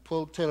and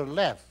pull to the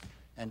left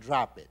and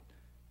drop it.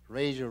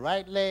 Raise your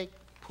right leg,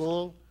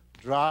 pull,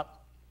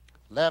 drop,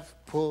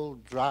 left pull,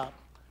 drop,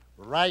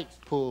 right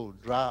pull,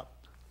 drop,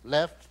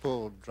 left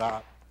pull,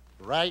 drop,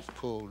 right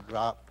pull,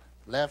 drop,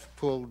 left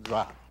pull,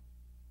 drop.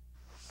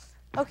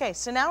 Okay,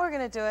 so now we're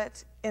going to do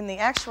it in the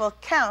actual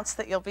counts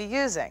that you'll be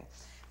using.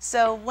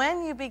 So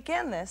when you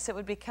begin this, it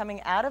would be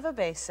coming out of a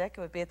basic.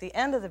 It would be at the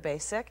end of the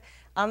basic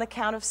on the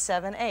count of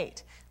 7,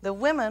 8. The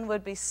women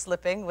would be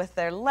slipping with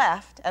their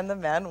left and the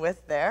men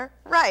with their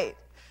right.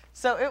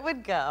 So it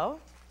would go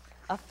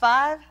a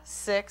 5,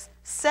 6,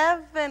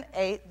 7,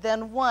 8,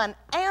 then 1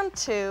 and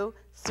 2,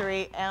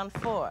 3 and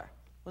 4.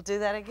 We'll do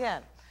that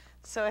again.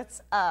 So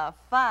it's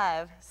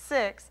 5,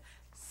 6,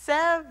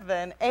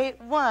 7,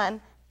 8,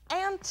 1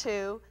 and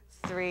 2,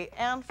 3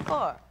 and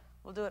 4.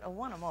 We'll do it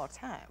one more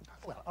time.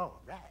 Well,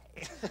 all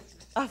right.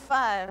 A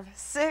 5,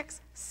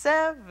 6,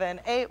 7,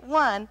 8,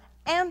 1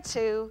 and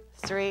 2,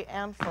 3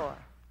 and 4.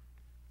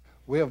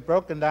 We have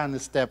broken down the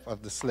step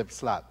of the slip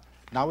slop.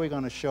 Now we're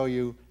going to show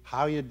you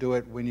how you do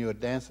it when you're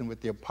dancing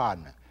with your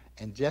partner.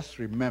 And just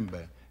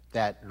remember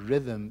that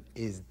rhythm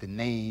is the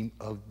name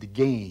of the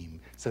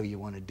game. So you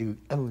want to do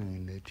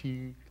 1,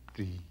 2,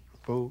 3,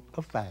 4,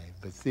 5,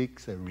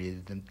 6, a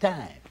rhythm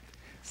time.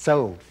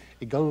 So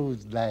it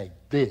goes like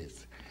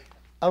this.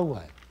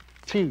 1,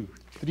 2,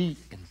 3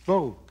 and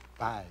 4,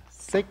 5,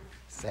 6,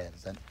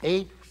 7,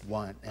 8,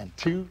 1 and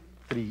 2,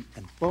 3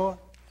 and 4,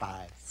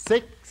 5,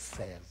 6,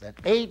 7,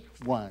 8,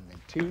 1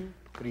 and 2,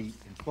 3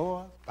 and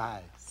 4,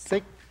 5,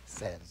 6,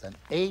 7,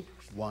 8,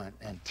 1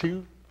 and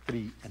 2,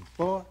 3 and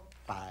 4,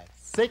 5,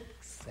 6,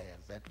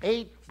 7,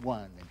 8,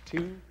 1 and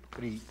 2,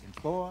 3 and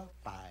 4,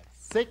 5,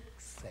 6,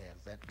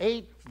 7,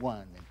 8,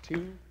 1 and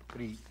 2,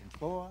 3 and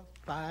 4,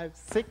 5,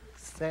 6,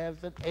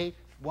 7, 8,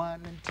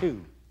 1 and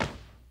 2.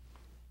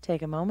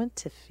 Take a moment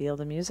to feel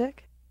the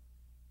music.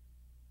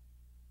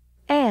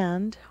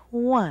 And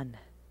 1,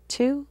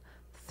 2,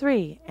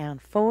 3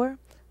 and 4,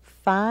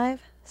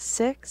 5,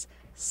 6,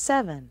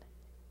 7,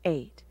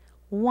 8,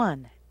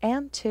 1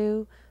 and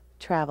 2,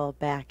 travel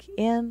back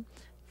in,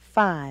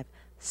 5,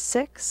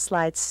 6,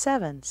 slide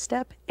 7,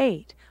 step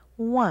 8,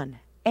 1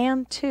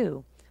 and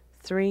 2,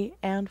 3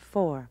 and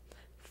 4,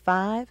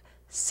 5,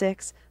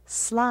 6,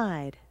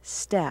 slide,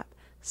 step,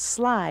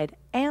 slide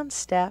and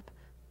step,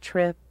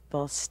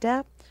 triple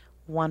step,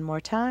 One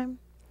more time.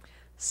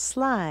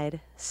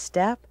 Slide,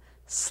 step,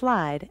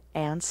 slide,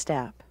 and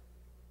step.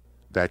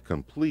 That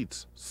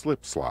completes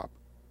slip slop.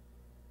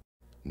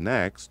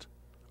 Next,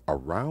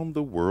 around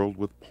the world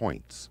with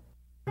points.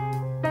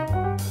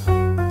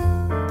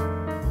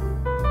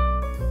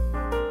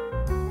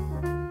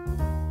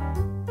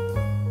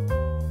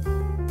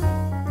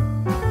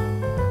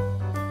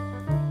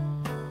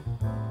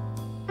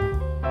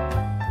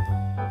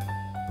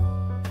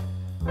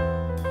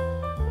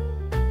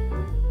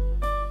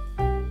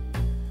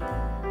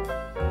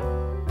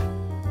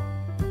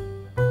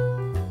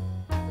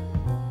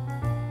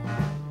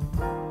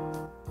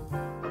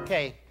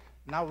 Okay,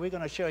 now we're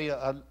going to show you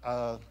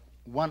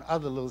one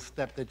other little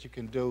step that you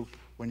can do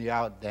when you're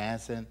out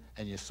dancing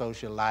and you're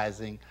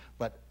socializing.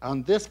 But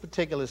on this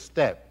particular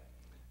step,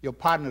 your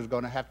partner is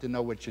going to have to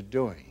know what you're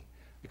doing,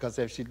 because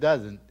if she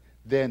doesn't,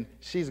 then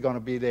she's going to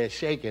be there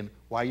shaking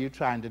while you're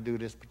trying to do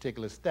this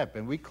particular step.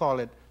 And we call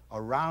it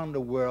around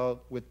the world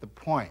with the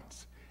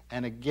points.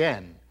 And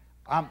again,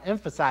 I'm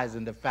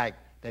emphasizing the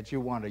fact that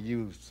you want to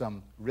use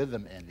some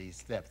rhythm in these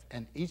steps,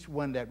 and each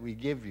one that we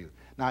give you.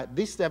 Now,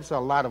 these steps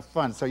are a lot of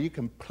fun, so you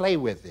can play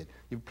with it.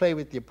 You play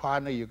with your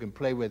partner, you can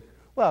play with,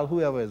 well,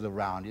 whoever is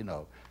around, you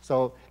know.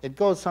 So it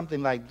goes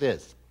something like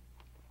this.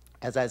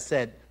 As I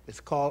said, it's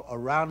called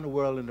Around the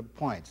World in the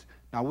Points.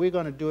 Now, we're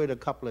going to do it a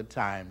couple of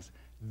times,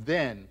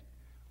 then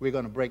we're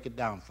going to break it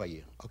down for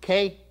you,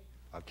 okay?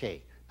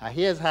 Okay. Now,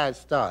 here's how it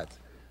starts.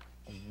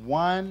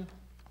 1,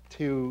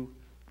 2,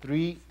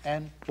 3,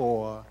 and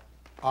 4,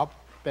 up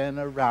and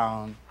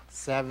around,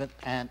 7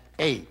 and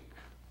 8.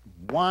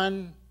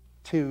 1,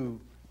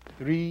 2,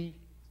 3,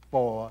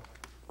 4,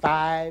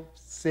 5,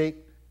 6,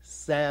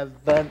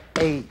 7,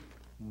 8.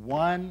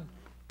 1,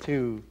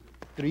 2,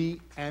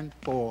 3, and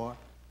 4,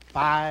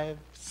 5,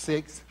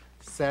 6,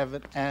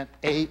 7, and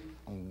 8.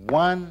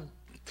 1,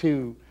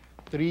 2,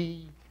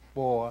 3,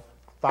 4,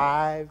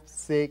 5,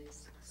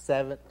 6,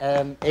 7,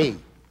 and 8.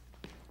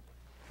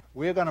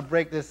 We're going to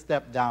break this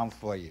step down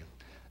for you.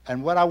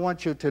 And what I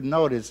want you to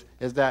notice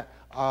is that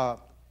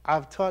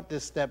I've taught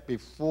this step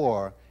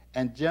before,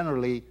 and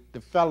generally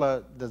the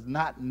fella does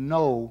not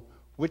know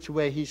which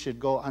way he should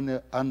go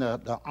under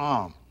the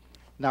arm.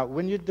 Now,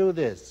 when you do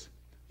this,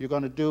 you're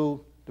going to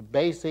do the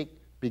basic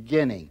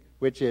beginning,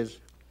 which is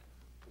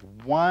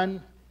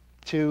 1,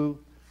 2,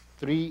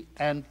 3,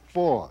 and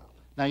 4.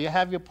 Now, you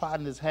have your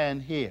partner's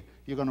hand here.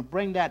 You're going to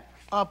bring that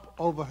up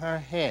over her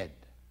head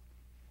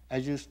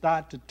as you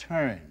start to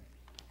turn.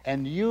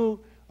 And you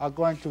are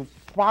going to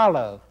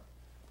follow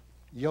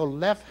your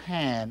left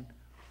hand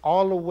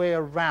all the way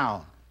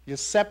around. You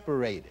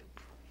separate it.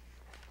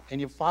 And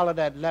you follow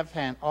that left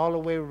hand all the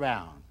way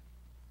around.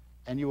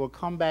 And you will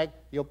come back.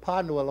 Your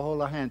partner will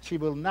hold her hand. She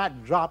will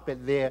not drop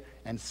it there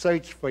and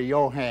search for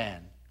your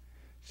hand.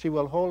 She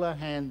will hold her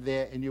hand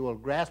there, and you will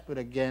grasp it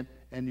again,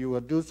 and you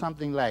will do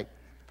something like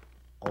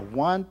a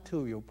 1,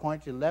 2. You'll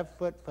point your left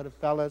foot for the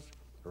fellas,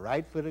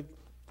 right foot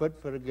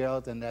for the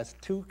girls, and that's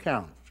 2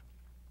 counts.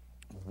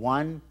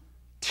 1,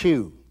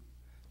 2.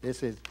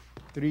 This is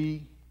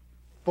 3,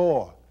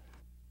 4,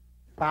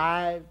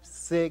 5,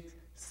 6,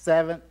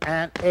 7,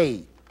 and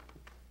 8.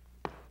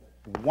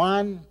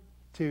 1,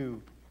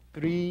 2,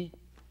 3,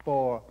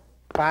 4,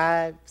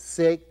 5,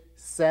 6,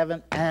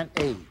 7, and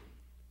 8.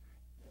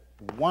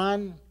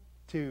 1,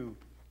 2,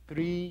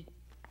 3,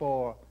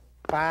 4,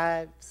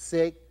 5,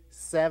 6,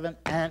 7,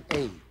 and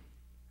 8.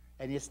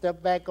 And you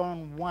step back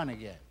on 1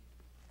 again.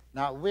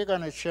 Now, we're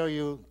going to show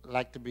you,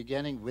 like the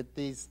beginning, with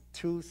these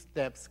 2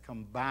 steps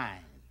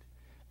combined.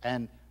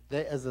 And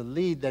there is a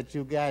lead that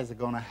you guys are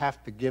going to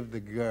have to give the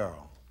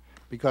girl.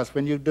 Because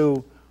when you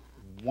do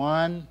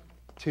 1,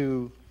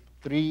 2,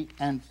 3,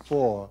 and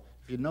 4,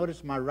 if you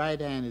notice my right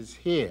hand is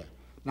here.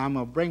 Now, I'm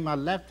going to bring my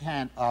left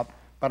hand up,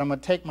 but I'm going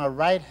to take my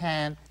right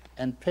hand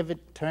and pivot,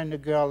 turn the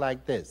girl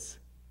like this.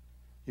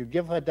 You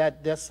give her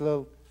that, this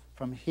little,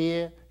 from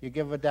here, you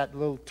give her that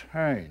little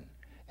turn.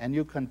 And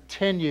you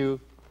continue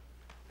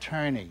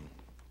turning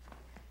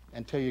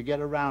until you get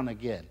around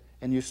again.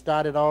 And you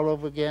start it all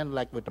over again,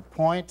 like with the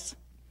points,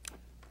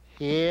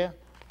 here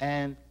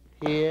and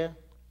here.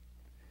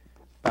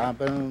 Boom,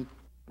 boom.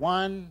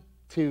 1,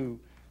 2,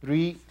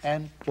 3,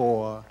 and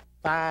 4,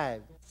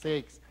 5,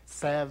 6,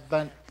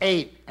 7,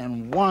 8,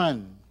 and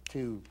 1,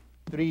 2,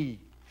 3,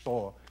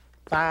 4,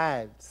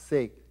 5,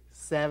 6,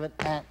 7,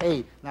 and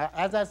 8. Now,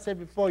 as I said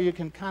before, you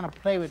can kind of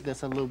play with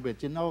this a little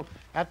bit. You know,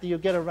 after you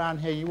get around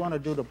here, you want to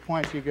do the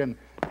points. You can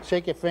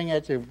shake your finger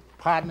at your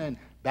partner and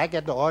back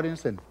at the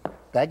audience and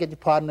back at your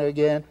partner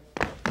again.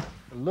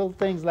 Little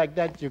things like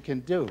that you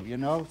can do, you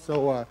know.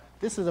 So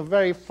this is a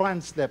very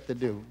fun step to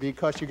do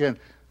because you can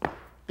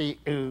be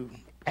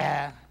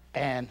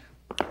and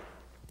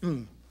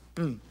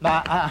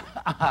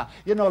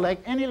you know,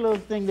 like any little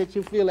thing that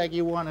you feel like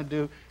you want to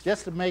do,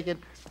 just to make it,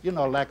 you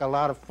know, like a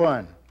lot of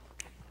fun.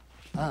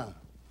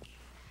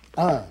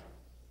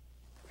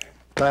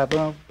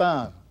 Ba-bum,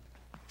 bum.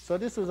 So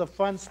this is a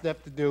fun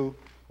step to do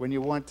when you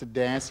want to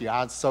dance. You're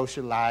out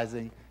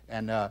socializing,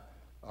 and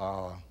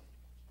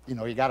you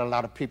know, you got a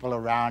lot of people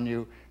around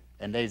you,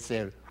 and they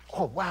say,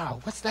 oh, wow,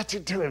 what's that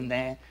you're doing,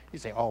 man? You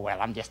say, oh, well,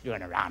 I'm just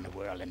doing around the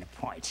world in the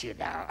points, you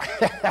know.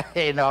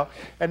 You know,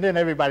 and then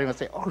everybody will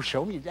say, oh,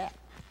 show me that.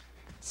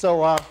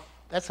 So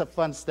that's a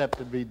fun step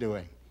to be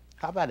doing.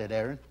 How about it,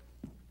 Erin?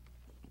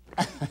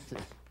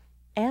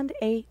 And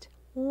 8,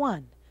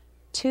 1,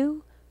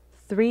 2,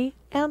 3,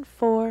 and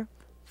 4,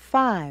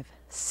 5,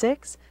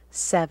 6,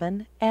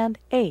 7, and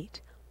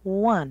 8,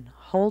 1,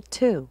 hold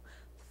 2,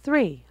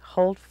 3,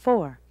 hold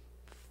 4,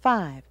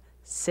 5,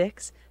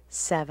 6,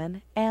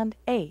 7, and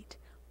 8,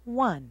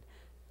 1,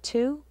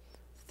 2,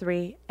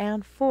 3,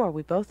 and 4.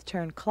 We both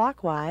turn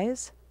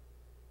clockwise.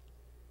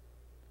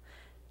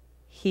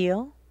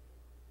 Heel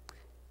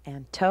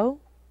and toe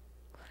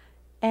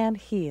and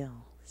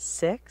heel.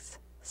 6,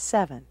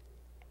 7,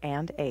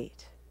 and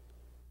 8.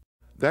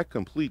 That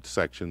completes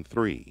section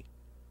 3.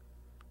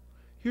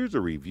 Here's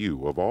a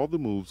review of all the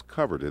moves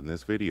covered in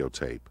this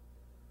videotape.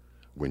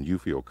 When you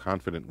feel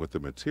confident with the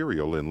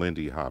material in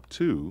Lindy Hop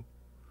 2,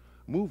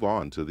 move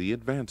on to the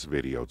advanced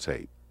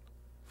videotape,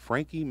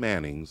 Frankie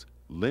Manning's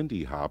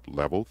Lindy Hop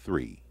Level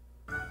 3.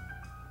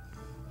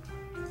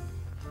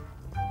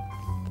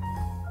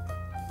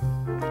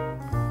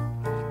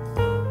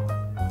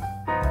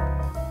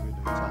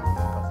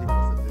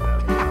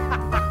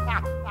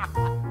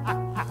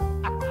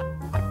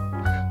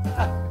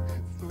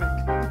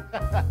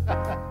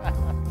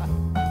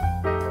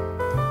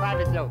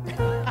 Private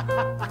joke.